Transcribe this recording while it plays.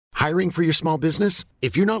Hiring for your small business?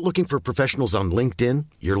 If you're not looking for professionals on LinkedIn,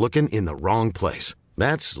 you're looking in the wrong place.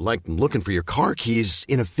 That's like looking for your car keys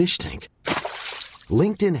in a fish tank.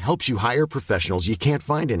 LinkedIn helps you hire professionals you can't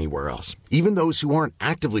find anywhere else, even those who aren't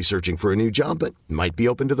actively searching for a new job but might be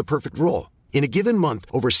open to the perfect role. In a given month,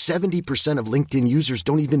 over 70% of LinkedIn users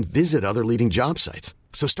don't even visit other leading job sites.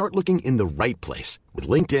 So start looking in the right place. With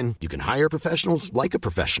LinkedIn, you can hire professionals like a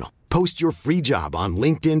professional. Post your free job on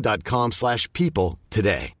linkedin.com/people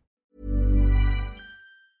today.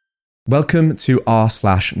 Welcome to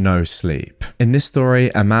r/NoSleep. In this story,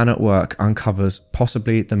 a man at work uncovers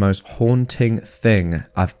possibly the most haunting thing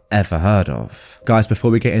I've ever heard of. Guys, before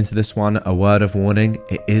we get into this one, a word of warning.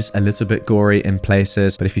 It is a little bit gory in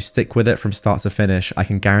places, but if you stick with it from start to finish, I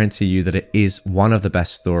can guarantee you that it is one of the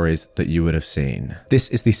best stories that you would have seen. This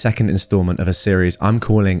is the second installment of a series I'm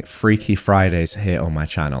calling Freaky Fridays here on my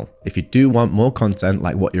channel. If you do want more content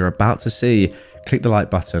like what you're about to see, click the like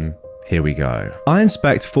button. Here we go. I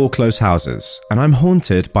inspect foreclosed houses, and I'm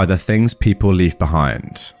haunted by the things people leave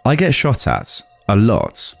behind. I get shot at, a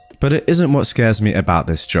lot, but it isn't what scares me about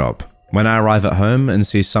this job. When I arrive at home and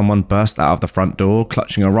see someone burst out of the front door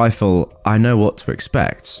clutching a rifle, I know what to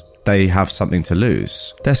expect. They have something to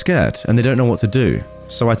lose. They're scared, and they don't know what to do,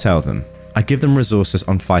 so I tell them. I give them resources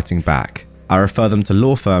on fighting back. I refer them to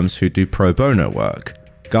law firms who do pro bono work,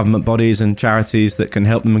 government bodies and charities that can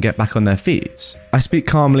help them get back on their feet. I speak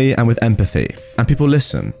calmly and with empathy, and people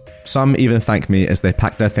listen. Some even thank me as they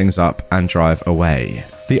pack their things up and drive away.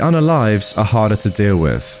 The unalives are harder to deal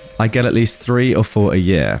with. I get at least 3 or 4 a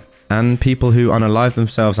year, and people who unalive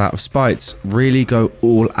themselves out of spite really go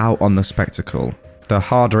all out on the spectacle. The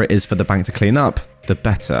harder it is for the bank to clean up, the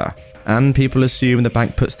better. And people assume the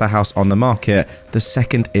bank puts their house on the market the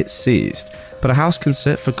second it's seized. But a house can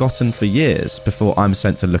sit forgotten for years before I'm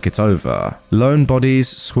sent to look it over. Lone bodies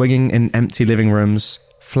swinging in empty living rooms,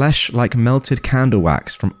 flesh like melted candle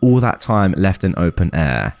wax from all that time left in open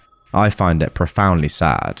air. I find it profoundly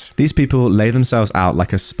sad. These people lay themselves out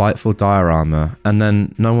like a spiteful diorama, and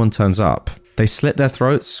then no one turns up. They slit their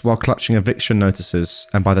throats while clutching eviction notices,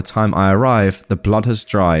 and by the time I arrive, the blood has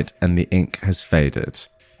dried and the ink has faded.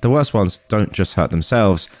 The worst ones don't just hurt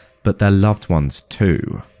themselves, but their loved ones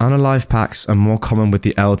too. Unalive packs are more common with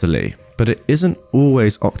the elderly, but it isn't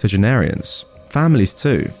always octogenarians. Families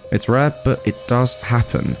too. It's rare, but it does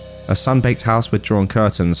happen. A sun-baked house with drawn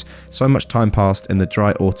curtains, so much time passed in the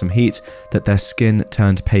dry autumn heat that their skin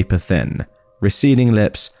turned paper thin. Receding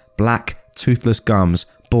lips, black, toothless gums,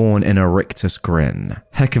 born in a rictus grin.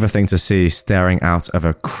 Heck of a thing to see staring out of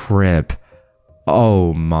a crib.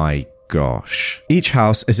 Oh my gosh. Each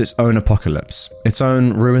house is its own apocalypse, its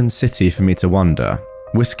own ruined city for me to wander.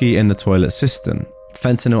 Whiskey in the toilet cistern,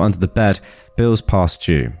 fentanyl under the bed, bills past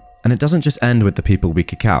due. And it doesn't just end with the people we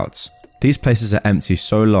kick out. These places are empty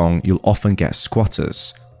so long you'll often get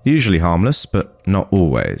squatters. Usually harmless, but not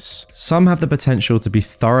always. Some have the potential to be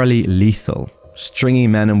thoroughly lethal. Stringy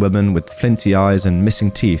men and women with flinty eyes and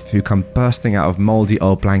missing teeth who come bursting out of mouldy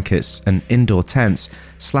old blankets and indoor tents,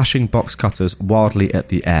 slashing box cutters wildly at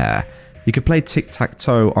the air. You could play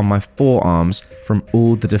tic-tac-toe on my forearms from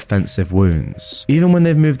all the defensive wounds. Even when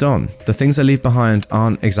they've moved on, the things they leave behind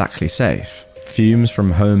aren't exactly safe. Fumes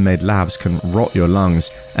from homemade labs can rot your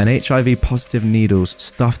lungs, and HIV-positive needles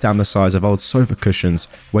stuffed down the sides of old sofa cushions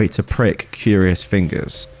wait to prick curious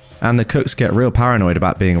fingers. And the cooks get real paranoid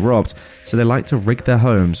about being robbed, so they like to rig their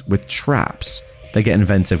homes with traps. They get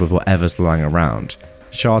inventive with whatever's lying around.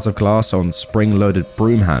 Shards of glass on spring-loaded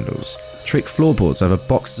broom handles, trick floorboards over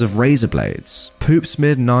boxes of razor blades,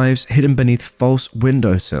 poop-smeared knives hidden beneath false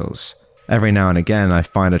windowsills. Every now and again I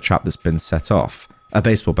find a trap that's been set off. A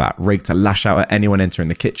baseball bat rigged to lash out at anyone entering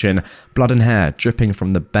the kitchen, blood and hair dripping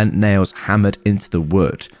from the bent nails hammered into the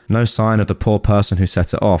wood. No sign of the poor person who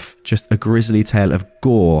set it off, just a grisly tale of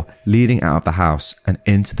gore leading out of the house and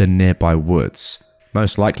into the nearby woods.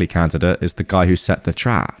 Most likely candidate is the guy who set the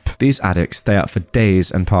trap. These addicts stay up for days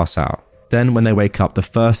and pass out. Then when they wake up, the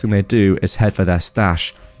first thing they do is head for their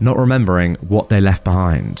stash, not remembering what they left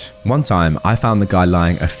behind. One time, I found the guy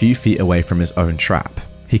lying a few feet away from his own trap.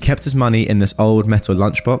 He kept his money in this old metal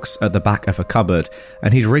lunchbox at the back of a cupboard,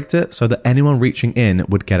 and he'd rigged it so that anyone reaching in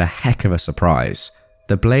would get a heck of a surprise.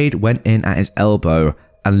 The blade went in at his elbow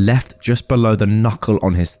and left just below the knuckle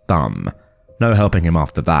on his thumb. No helping him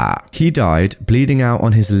after that. He died bleeding out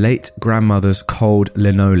on his late grandmother's cold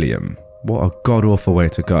linoleum. What a god-awful way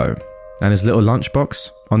to go. And his little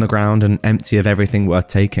lunchbox on the ground and empty of everything worth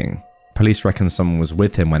taking. Police reckon someone was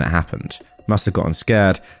with him when it happened. Must have gotten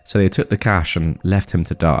scared, so they took the cash and left him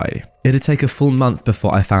to die. It'd take a full month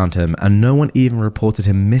before I found him, and no one even reported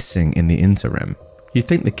him missing in the interim. You'd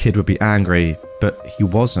think the kid would be angry, but he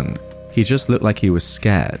wasn't. He just looked like he was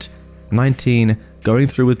scared. 19, going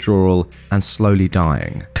through withdrawal and slowly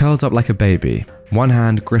dying. Curled up like a baby, one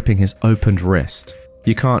hand gripping his opened wrist.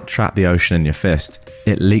 You can't trap the ocean in your fist.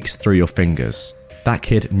 It leaks through your fingers. That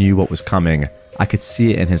kid knew what was coming. I could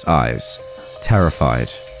see it in his eyes. Terrified.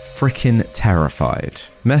 Frickin' terrified.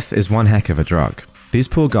 Meth is one heck of a drug. These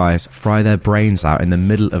poor guys fry their brains out in the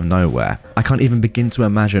middle of nowhere. I can't even begin to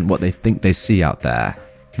imagine what they think they see out there.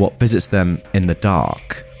 What visits them in the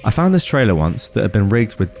dark. I found this trailer once that had been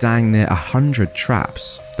rigged with dang near 100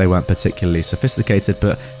 traps. They weren't particularly sophisticated,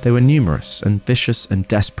 but they were numerous and vicious and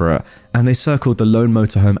desperate, and they circled the lone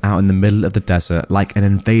motorhome out in the middle of the desert like an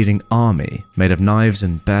invading army, made of knives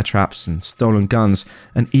and bear traps and stolen guns,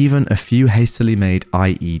 and even a few hastily made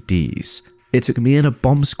IEDs. It took me and a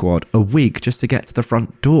bomb squad a week just to get to the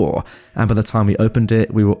front door, and by the time we opened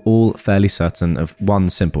it, we were all fairly certain of one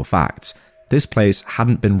simple fact. This place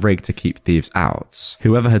hadn't been rigged to keep thieves out.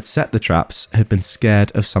 Whoever had set the traps had been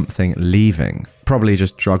scared of something leaving. Probably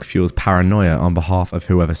just drug-fueled paranoia on behalf of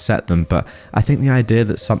whoever set them, but I think the idea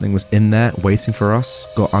that something was in there waiting for us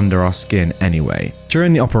got under our skin anyway.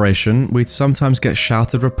 During the operation, we'd sometimes get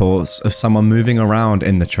shouted reports of someone moving around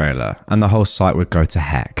in the trailer, and the whole site would go to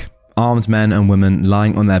heck. Armed men and women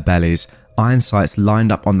lying on their bellies, iron sights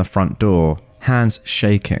lined up on the front door, hands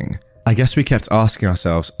shaking. I guess we kept asking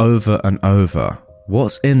ourselves over and over,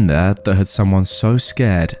 what's in there that had someone so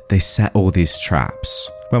scared they set all these traps?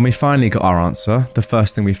 When we finally got our answer, the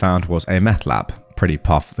first thing we found was a meth lab, pretty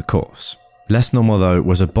par for the course. Less normal though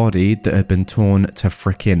was a body that had been torn to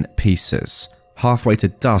frickin' pieces, halfway to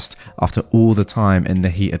dust after all the time in the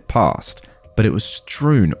heat had passed, but it was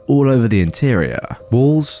strewn all over the interior.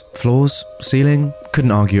 Walls, floors, ceiling.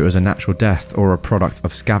 Couldn't argue it was a natural death or a product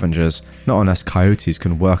of scavengers, not unless coyotes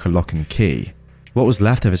can work a lock and key. What was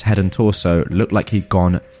left of his head and torso looked like he'd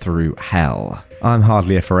gone through hell. I'm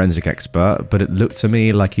hardly a forensic expert, but it looked to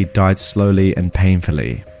me like he died slowly and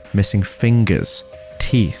painfully, missing fingers,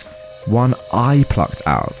 teeth, one eye plucked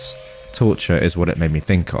out. Torture is what it made me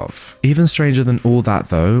think of. Even stranger than all that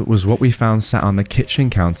though was what we found sat on the kitchen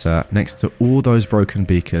counter next to all those broken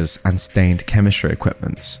beakers and stained chemistry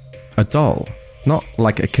equipment. A doll. Not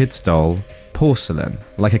like a kid's doll, porcelain,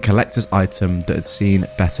 like a collector's item that had seen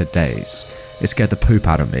better days. It scared the poop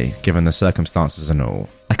out of me, given the circumstances and all.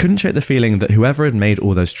 I couldn't shake the feeling that whoever had made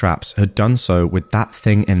all those traps had done so with that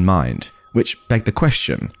thing in mind, which begged the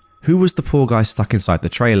question, who was the poor guy stuck inside the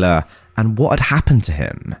trailer, and what had happened to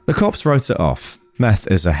him? The cops wrote it off. Meth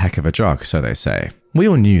is a heck of a drug, so they say. We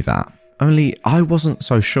all knew that, only I wasn't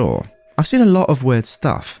so sure. I've seen a lot of weird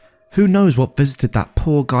stuff. Who knows what visited that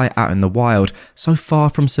poor guy out in the wild, so far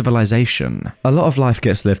from civilization? A lot of life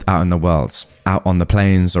gets lived out in the world, out on the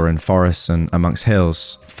plains or in forests and amongst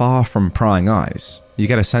hills, far from prying eyes. You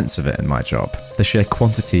get a sense of it in my job, the sheer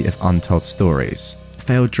quantity of untold stories.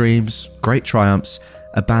 Failed dreams, great triumphs,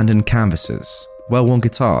 abandoned canvases, well-worn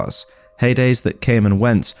guitars, heydays that came and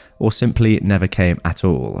went or simply never came at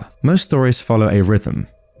all. Most stories follow a rhythm.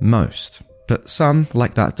 Most. But some,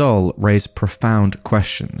 like that doll, raise profound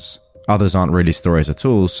questions. Others aren't really stories at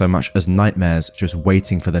all, so much as nightmares just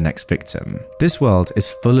waiting for the next victim. This world is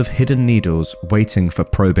full of hidden needles waiting for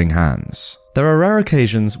probing hands. There are rare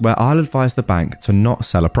occasions where I'll advise the bank to not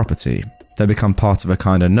sell a property. They become part of a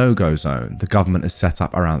kind of no-go zone the government has set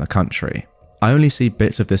up around the country. I only see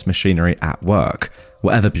bits of this machinery at work.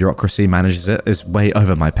 Whatever bureaucracy manages it is way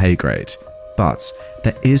over my pay grade. But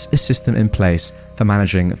there is a system in place for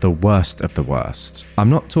managing the worst of the worst. I'm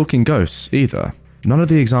not talking ghosts either. None of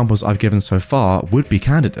the examples I've given so far would be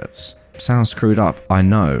candidates. Sounds screwed up, I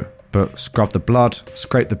know, but scrub the blood,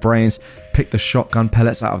 scrape the brains, pick the shotgun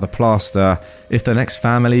pellets out of the plaster. If the next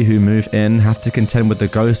family who move in have to contend with the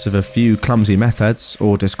ghosts of a few clumsy meth heads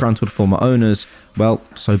or disgruntled former owners, well,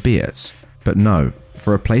 so be it. But no,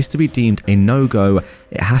 for a place to be deemed a no-go,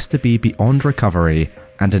 it has to be beyond recovery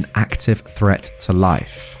and an active threat to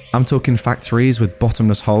life. I'm talking factories with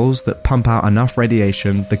bottomless holes that pump out enough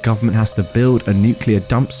radiation the government has to build a nuclear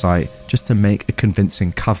dump site just to make a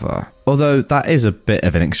convincing cover. Although that is a bit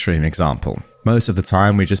of an extreme example. Most of the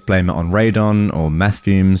time we just blame it on radon or meth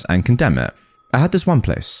fumes and condemn it. I had this one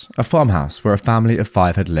place, a farmhouse where a family of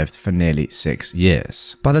 5 had lived for nearly 6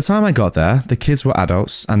 years. By the time I got there, the kids were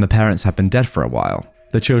adults and the parents had been dead for a while.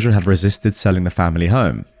 The children had resisted selling the family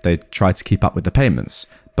home. They tried to keep up with the payments,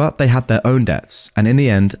 but they had their own debts, and in the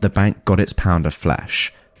end, the bank got its pound of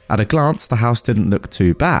flesh. At a glance, the house didn't look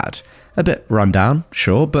too bad. A bit run down,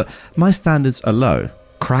 sure, but my standards are low.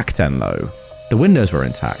 Cracked and low. The windows were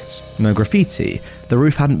intact, no graffiti, the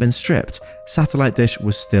roof hadn't been stripped, satellite dish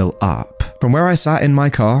was still up. From where I sat in my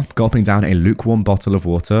car, gulping down a lukewarm bottle of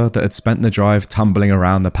water that had spent the drive tumbling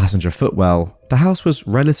around the passenger footwell, the house was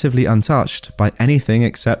relatively untouched by anything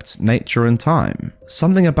except nature and time.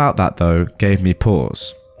 Something about that, though, gave me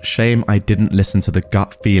pause. Shame I didn't listen to the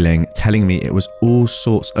gut feeling telling me it was all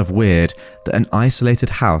sorts of weird that an isolated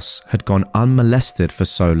house had gone unmolested for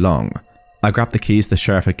so long. I grabbed the keys the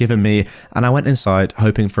sheriff had given me and I went inside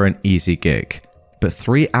hoping for an easy gig. But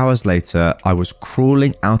 3 hours later, I was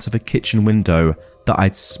crawling out of a kitchen window that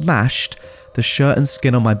I'd smashed, the shirt and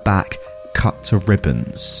skin on my back cut to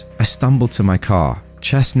ribbons. I stumbled to my car,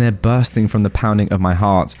 chest near bursting from the pounding of my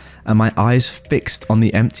heart, and my eyes fixed on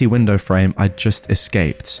the empty window frame I'd just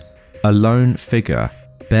escaped. A lone figure,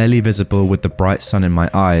 barely visible with the bright sun in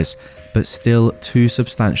my eyes, but still too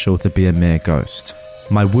substantial to be a mere ghost.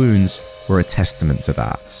 My wounds were a testament to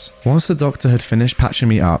that. Once the doctor had finished patching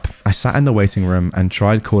me up, I sat in the waiting room and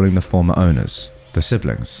tried calling the former owners, the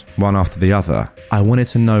siblings, one after the other. I wanted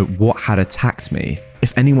to know what had attacked me.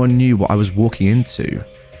 If anyone knew what I was walking into,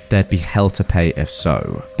 there'd be hell to pay if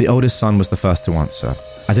so. The oldest son was the first to answer.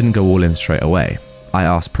 I didn't go all in straight away. I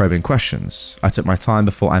asked probing questions. I took my time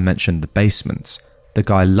before I mentioned the basement. The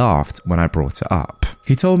guy laughed when I brought it up.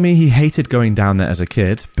 He told me he hated going down there as a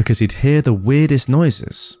kid because he'd hear the weirdest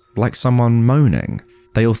noises, like someone moaning.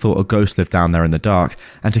 They all thought a ghost lived down there in the dark,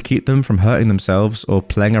 and to keep them from hurting themselves or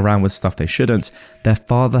playing around with stuff they shouldn't, their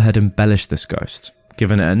father had embellished this ghost,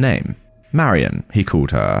 given it a name. Marion, he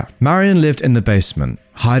called her. Marion lived in the basement,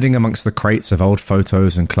 hiding amongst the crates of old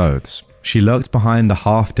photos and clothes. She lurked behind the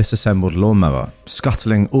half-disassembled lawnmower,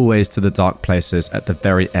 scuttling always to the dark places at the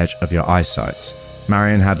very edge of your eyesight.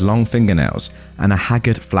 Marion had long fingernails and a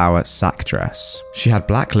haggard flower sack dress. She had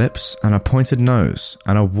black lips and a pointed nose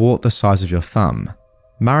and a wart the size of your thumb.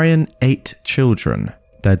 Marion ate children,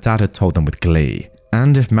 their dad had told them with glee.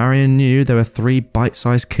 And if Marion knew there were 3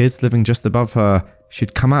 bite-sized kids living just above her,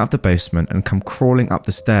 she'd come out of the basement and come crawling up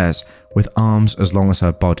the stairs with arms as long as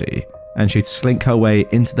her body. And she'd slink her way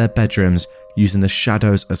into their bedrooms using the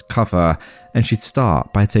shadows as cover, and she'd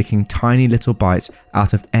start by taking tiny little bites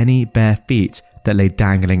out of any bare feet that lay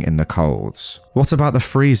dangling in the colds. What about the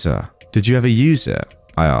freezer? Did you ever use it?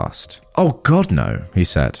 I asked. Oh God, no, he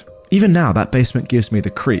said. Even now, that basement gives me the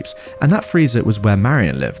creeps, and that freezer was where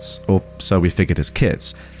Marion lived, or so we figured as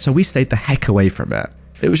kids, so we stayed the heck away from it.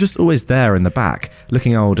 It was just always there in the back,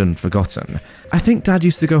 looking old and forgotten. I think Dad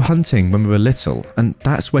used to go hunting when we were little, and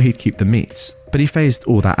that's where he'd keep the meat, but he phased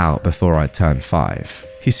all that out before I turned 5.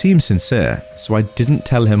 He seemed sincere, so I didn't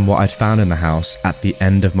tell him what I'd found in the house at the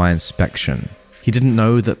end of my inspection. He didn't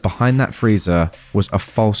know that behind that freezer was a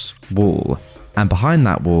false wall, and behind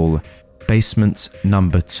that wall, basement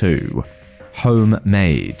number 2.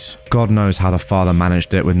 Homemade. God knows how the father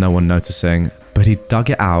managed it with no one noticing, but he dug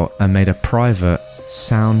it out and made a private,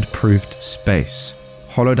 soundproofed space,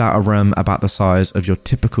 hollowed out a room about the size of your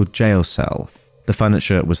typical jail cell. The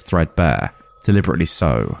furniture was threadbare, deliberately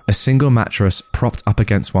so. A single mattress propped up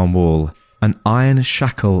against one wall, an iron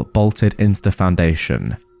shackle bolted into the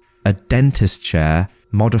foundation, a dentist chair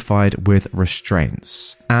modified with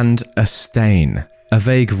restraints, and a stain. A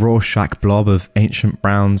vague Rorschach blob of ancient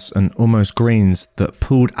browns and almost greens that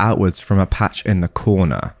pulled outwards from a patch in the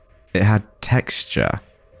corner. It had texture.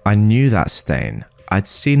 I knew that stain. I'd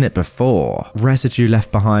seen it before. Residue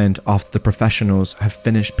left behind after the professionals have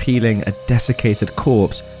finished peeling a desiccated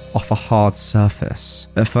corpse off a hard surface.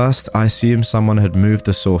 At first, I assumed someone had moved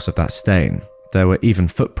the source of that stain. There were even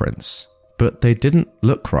footprints. But they didn't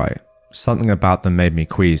look right. Something about them made me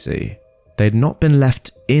queasy. They'd not been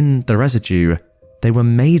left in the residue. They were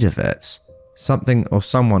made of it. Something or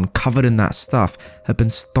someone covered in that stuff had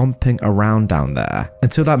been stomping around down there.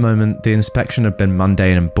 Until that moment, the inspection had been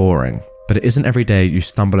mundane and boring, but it isn't every day you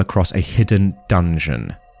stumble across a hidden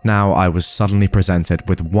dungeon. Now I was suddenly presented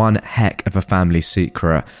with one heck of a family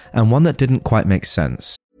secret, and one that didn't quite make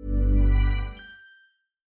sense.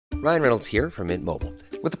 Ryan Reynolds here from Mint Mobile.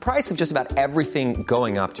 With the price of just about everything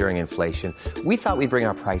going up during inflation, we thought we'd bring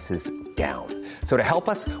our prices down. So to help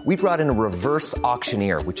us, we brought in a reverse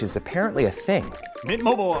auctioneer, which is apparently a thing. Mint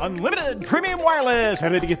Mobile Unlimited Premium Wireless. How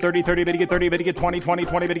to get 30, 30, bit to get 30, bit to get 20, 20,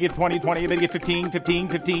 20, bit to get 20, 20, bit to get 15, 15,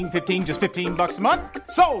 15, 15, just $15 a month?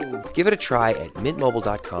 Sold! Give it a try at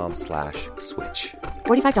mintmobile.com/switch.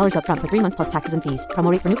 $45 up front for 3 months plus taxes and fees.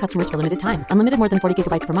 Promo rate for new customers for limited time. Unlimited more than 40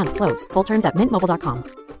 gigabytes per month. Slows full terms at mintmobile.com.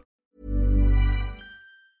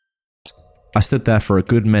 I stood there for a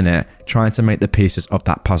good minute trying to make the pieces of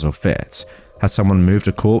that puzzle fit. Had someone moved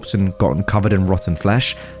a corpse and gotten covered in rotten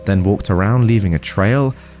flesh, then walked around leaving a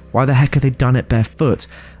trail? Why the heck had they done it barefoot?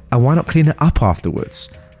 And why not clean it up afterwards?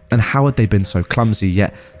 And how had they been so clumsy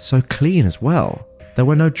yet so clean as well? there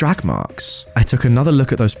were no drag marks. I took another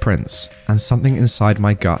look at those prints, and something inside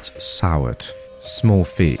my gut soured. Small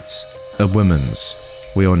feet. A woman's.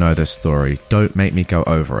 We all know this story. Don't make me go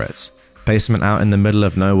over it. Basement out in the middle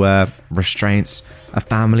of nowhere. Restraints. A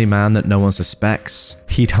family man that no one suspects.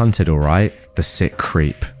 He'd hunted, alright. The sick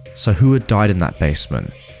creep. So who had died in that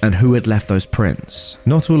basement? And who had left those prints?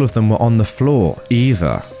 Not all of them were on the floor,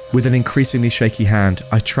 either. With an increasingly shaky hand,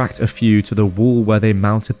 I tracked a few to the wall where they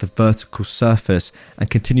mounted the vertical surface and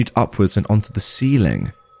continued upwards and onto the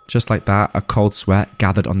ceiling. Just like that, a cold sweat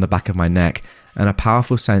gathered on the back of my neck, and a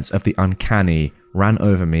powerful sense of the uncanny ran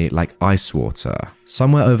over me like ice water.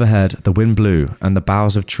 Somewhere overhead, the wind blew and the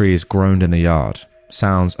boughs of trees groaned in the yard.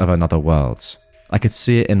 Sounds of another world. I could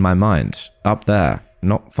see it in my mind, up there,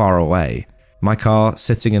 not far away. My car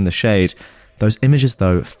sitting in the shade. Those images,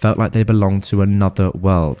 though, felt like they belonged to another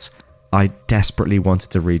world. I desperately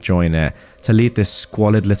wanted to rejoin it, to leave this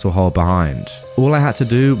squalid little hole behind. All I had to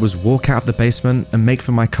do was walk out of the basement and make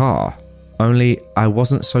for my car. Only I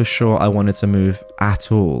wasn't so sure I wanted to move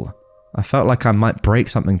at all. I felt like I might break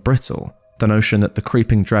something brittle. The notion that the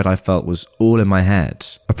creeping dread I felt was all in my head.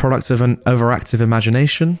 A product of an overactive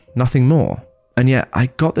imagination? Nothing more. And yet, I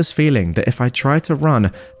got this feeling that if I tried to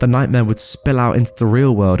run, the nightmare would spill out into the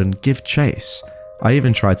real world and give chase. I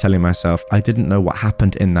even tried telling myself I didn't know what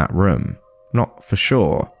happened in that room. Not for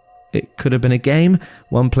sure. It could have been a game,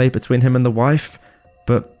 one played between him and the wife.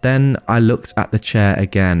 But then I looked at the chair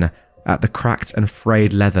again, at the cracked and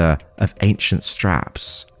frayed leather of ancient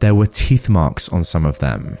straps. There were teeth marks on some of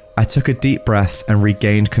them. I took a deep breath and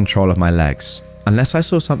regained control of my legs. Unless I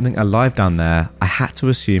saw something alive down there, I had to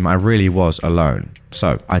assume I really was alone.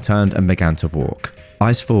 So I turned and began to walk.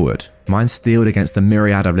 Eyes forward, mind steeled against the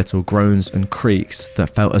myriad of little groans and creaks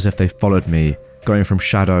that felt as if they followed me, going from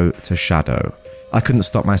shadow to shadow. I couldn't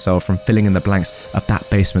stop myself from filling in the blanks of that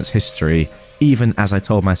basement's history, even as I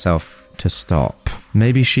told myself to stop.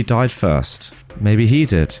 Maybe she died first. Maybe he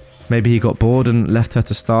did. Maybe he got bored and left her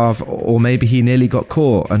to starve, or maybe he nearly got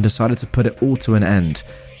caught and decided to put it all to an end.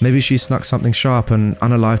 Maybe she snuck something sharp and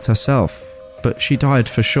unalived herself. But she died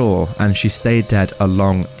for sure, and she stayed dead a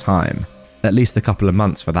long time. At least a couple of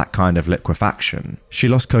months for that kind of liquefaction. She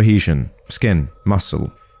lost cohesion, skin,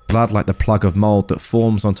 muscle, blood like the plug of mold that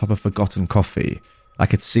forms on top of forgotten coffee. I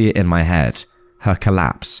could see it in my head. Her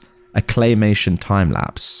collapse. A claymation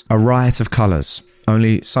time-lapse. A riot of colours.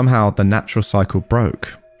 Only somehow the natural cycle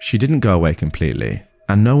broke. She didn't go away completely,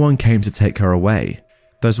 and no one came to take her away.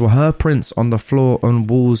 Those were her prints on the floor, on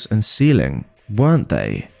walls and ceiling, weren't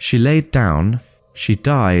they? She laid down, she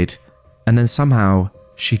died, and then somehow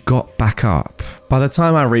she got back up. By the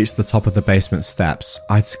time I reached the top of the basement steps,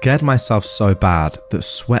 I'd scared myself so bad that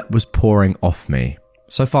sweat was pouring off me.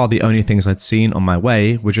 So far, the only things I'd seen on my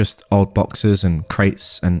way were just old boxes and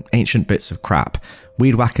crates and ancient bits of crap,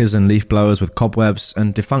 weed whackers and leaf blowers with cobwebs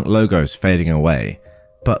and defunct logos fading away.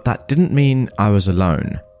 But that didn't mean I was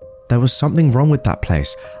alone. There was something wrong with that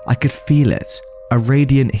place. I could feel it. A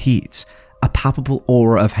radiant heat. A palpable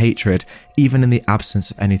aura of hatred, even in the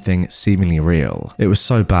absence of anything seemingly real. It was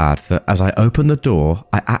so bad that as I opened the door,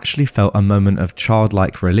 I actually felt a moment of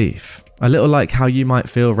childlike relief. A little like how you might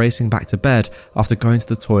feel racing back to bed after going to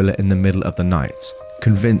the toilet in the middle of the night,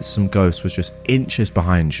 convinced some ghost was just inches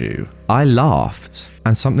behind you. I laughed,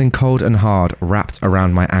 and something cold and hard wrapped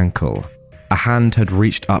around my ankle. A hand had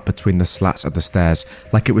reached up between the slats of the stairs,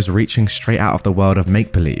 like it was reaching straight out of the world of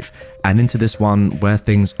make-believe, and into this one where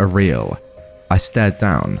things are real. I stared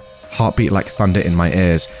down, heartbeat like thunder in my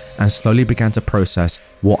ears, and slowly began to process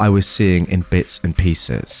what I was seeing in bits and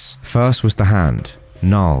pieces. First was the hand,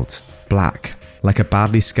 gnarled, black, like a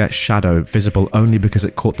badly sketched shadow visible only because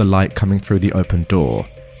it caught the light coming through the open door.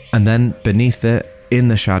 And then, beneath it, in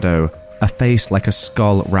the shadow, a face like a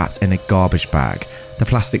skull wrapped in a garbage bag, the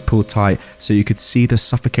plastic pulled tight so you could see the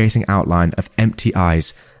suffocating outline of empty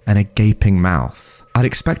eyes and a gaping mouth. I'd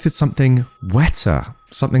expected something wetter,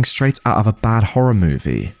 something straight out of a bad horror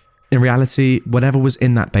movie. In reality, whatever was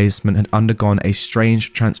in that basement had undergone a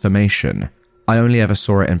strange transformation. I only ever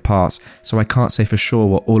saw it in parts, so I can't say for sure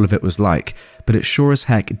what all of it was like, but it sure as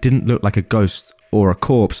heck didn't look like a ghost or a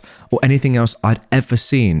corpse or anything else I'd ever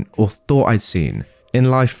seen or thought I'd seen, in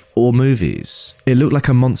life or movies. It looked like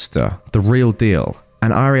a monster, the real deal,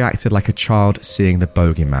 and I reacted like a child seeing the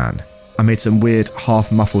bogeyman. I made some weird,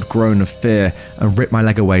 half-muffled groan of fear and ripped my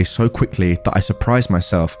leg away so quickly that I surprised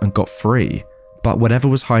myself and got free. But whatever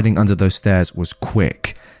was hiding under those stairs was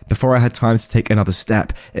quick. Before I had time to take another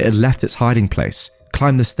step, it had left its hiding place,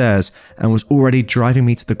 climbed the stairs, and was already driving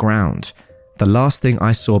me to the ground. The last thing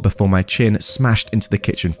I saw before my chin smashed into the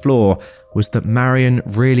kitchen floor was that Marion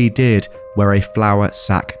really did wear a flour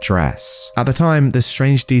sack dress. At the time, this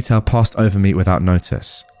strange detail passed over me without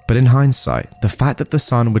notice. But in hindsight, the fact that the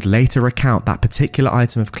son would later recount that particular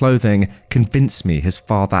item of clothing convinced me his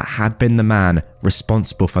father had been the man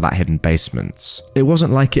responsible for that hidden basement. It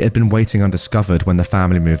wasn't like it had been waiting undiscovered when the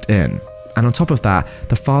family moved in. And on top of that,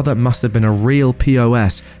 the father must have been a real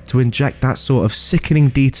POS to inject that sort of sickening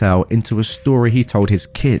detail into a story he told his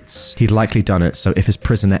kids. He'd likely done it so if his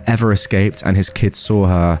prisoner ever escaped and his kids saw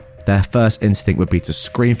her, their first instinct would be to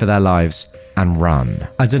scream for their lives and run.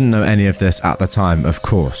 I didn't know any of this at the time, of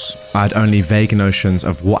course. I had only vague notions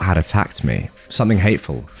of what had attacked me. Something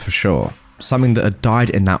hateful, for sure. Something that had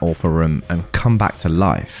died in that awful room and come back to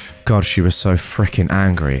life. God, she was so freaking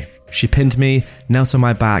angry. She pinned me, knelt on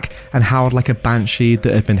my back, and howled like a banshee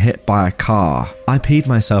that had been hit by a car. I peed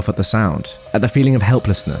myself at the sound, at the feeling of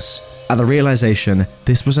helplessness, at the realization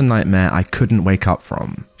this was a nightmare I couldn't wake up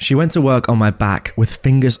from. She went to work on my back with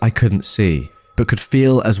fingers I couldn't see, but could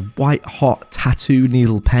feel as white-hot tattoo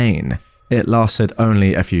needle pain. It lasted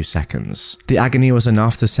only a few seconds. The agony was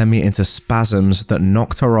enough to send me into spasms that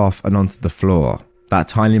knocked her off and onto the floor. That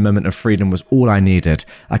tiny moment of freedom was all I needed.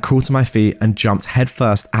 I crawled to my feet and jumped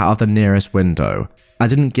headfirst out of the nearest window. I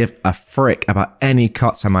didn't give a frick about any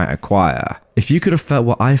cuts I might acquire. If you could have felt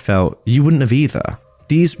what I felt, you wouldn't have either.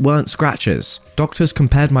 These weren't scratches. Doctors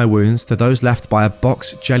compared my wounds to those left by a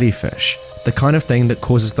box jellyfish, the kind of thing that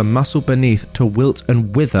causes the muscle beneath to wilt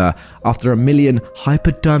and wither after a million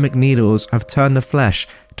hypodermic needles have turned the flesh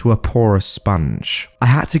to a porous sponge. I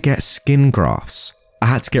had to get skin grafts. I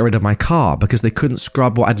had to get rid of my car because they couldn't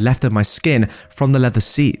scrub what had left of my skin from the leather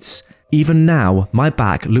seats. Even now, my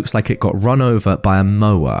back looks like it got run over by a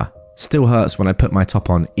mower. Still hurts when I put my top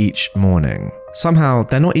on each morning. Somehow,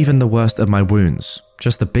 they're not even the worst of my wounds,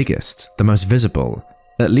 just the biggest, the most visible.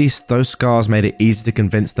 At least those scars made it easy to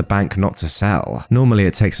convince the bank not to sell. Normally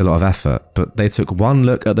it takes a lot of effort, but they took one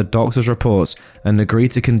look at the doctor's reports and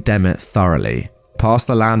agreed to condemn it thoroughly. Pass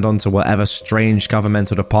the land on to whatever strange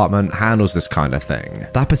governmental department handles this kind of thing.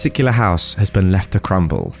 That particular house has been left to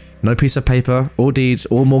crumble. No piece of paper, or deed,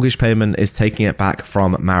 or mortgage payment is taking it back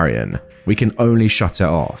from Marion. We can only shut it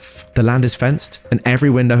off. The land is fenced, and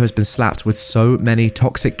every window has been slapped with so many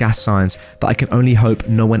toxic gas signs that I can only hope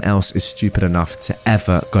no one else is stupid enough to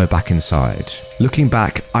ever go back inside. Looking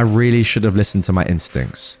back, I really should have listened to my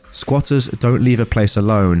instincts. Squatters don't leave a place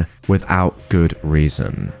alone without good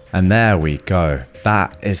reason. And there we go.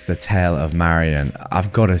 That is the tale of Marion.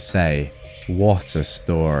 I've got to say, what a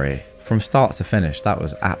story. From start to finish, that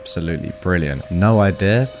was absolutely brilliant. No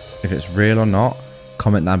idea if it's real or not.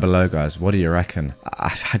 Comment down below, guys. What do you reckon?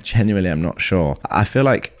 I genuinely am not sure. I feel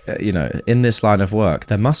like, in this line of work,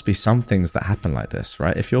 there must be some things that happen like this,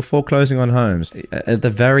 right? If you're foreclosing on homes, at the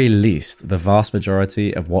very least, the vast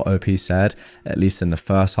majority of what OP said, at least in the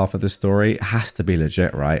first half of the story, has to be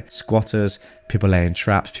legit, right? Squatters, people laying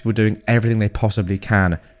traps, people doing everything they possibly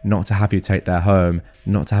can not to have you take their home,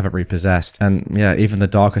 not to have it repossessed. And yeah, even the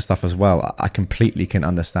darker stuff as well. I completely can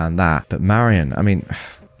understand that. But Marion, I mean,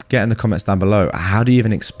 get in the comments down below. How do you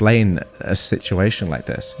even explain a situation like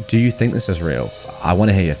this? Do you think this is real? I want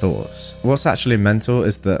to hear your thoughts. What's actually mental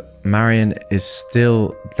is that Marion is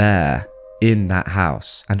still there in that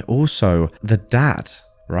house. And also the dad,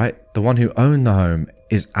 right? The one who owned the home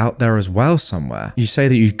is out there as well somewhere. You say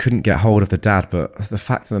that you couldn't get hold of the dad, but the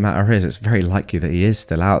fact of the matter is it's very likely that he is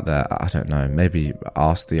still out there. I don't know, maybe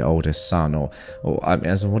ask the oldest son or I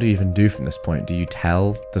mean, what do you even do from this point? Do you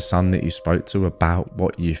tell the son that you spoke to about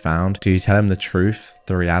what you found? Do you tell him the truth,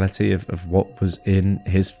 the reality of what was in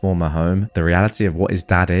his former home, the reality of what his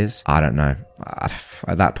dad is? I don't know.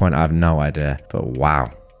 At that point, I have no idea, but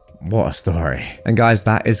wow. What a story. And guys,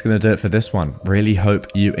 that is going to do it for this one. Really hope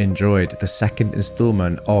you enjoyed the second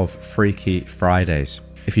installment of Freaky Fridays.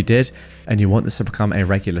 If you did, and you want this to become a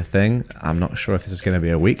regular thing, I'm not sure if this is going to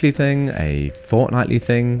be a weekly thing, a fortnightly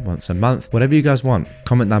thing, once a month, whatever you guys want,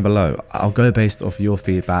 comment down below. I'll go based off your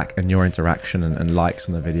feedback and your interaction and likes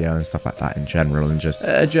on the video and stuff like that in general, and just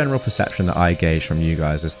a general perception that I gauge from you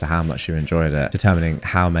guys as to how much you enjoyed it, determining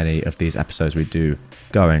how many of these episodes we do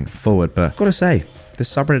going forward. But I've got to say,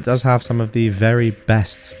 this subreddit does have some of the very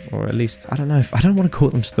best, or at least, I don't know, I don't want to call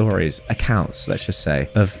them stories, accounts, let's just say,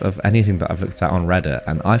 of anything that I've looked at on Reddit.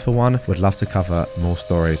 And I, for one, would love to cover more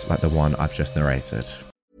stories like the one I've just narrated.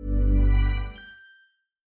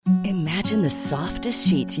 Imagine the softest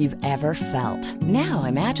sheets you've ever felt. Now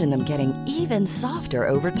imagine them getting even softer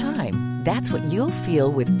over time. That's what you'll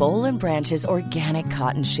feel with Boll & Branch's organic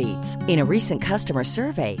cotton sheets. In a recent customer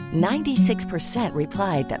survey, 96%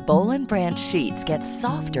 replied that Boll & Branch sheets get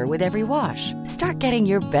softer with every wash. Start getting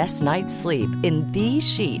your best night's sleep in these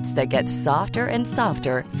sheets that get softer and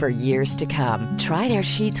softer for years to come. Try their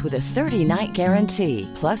sheets with a 30-night guarantee.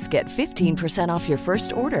 Plus, get 15% off your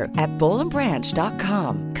first order at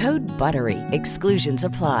bollandbranch.com. Code BUTTERY. Exclusions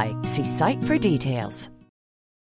apply. See site for details.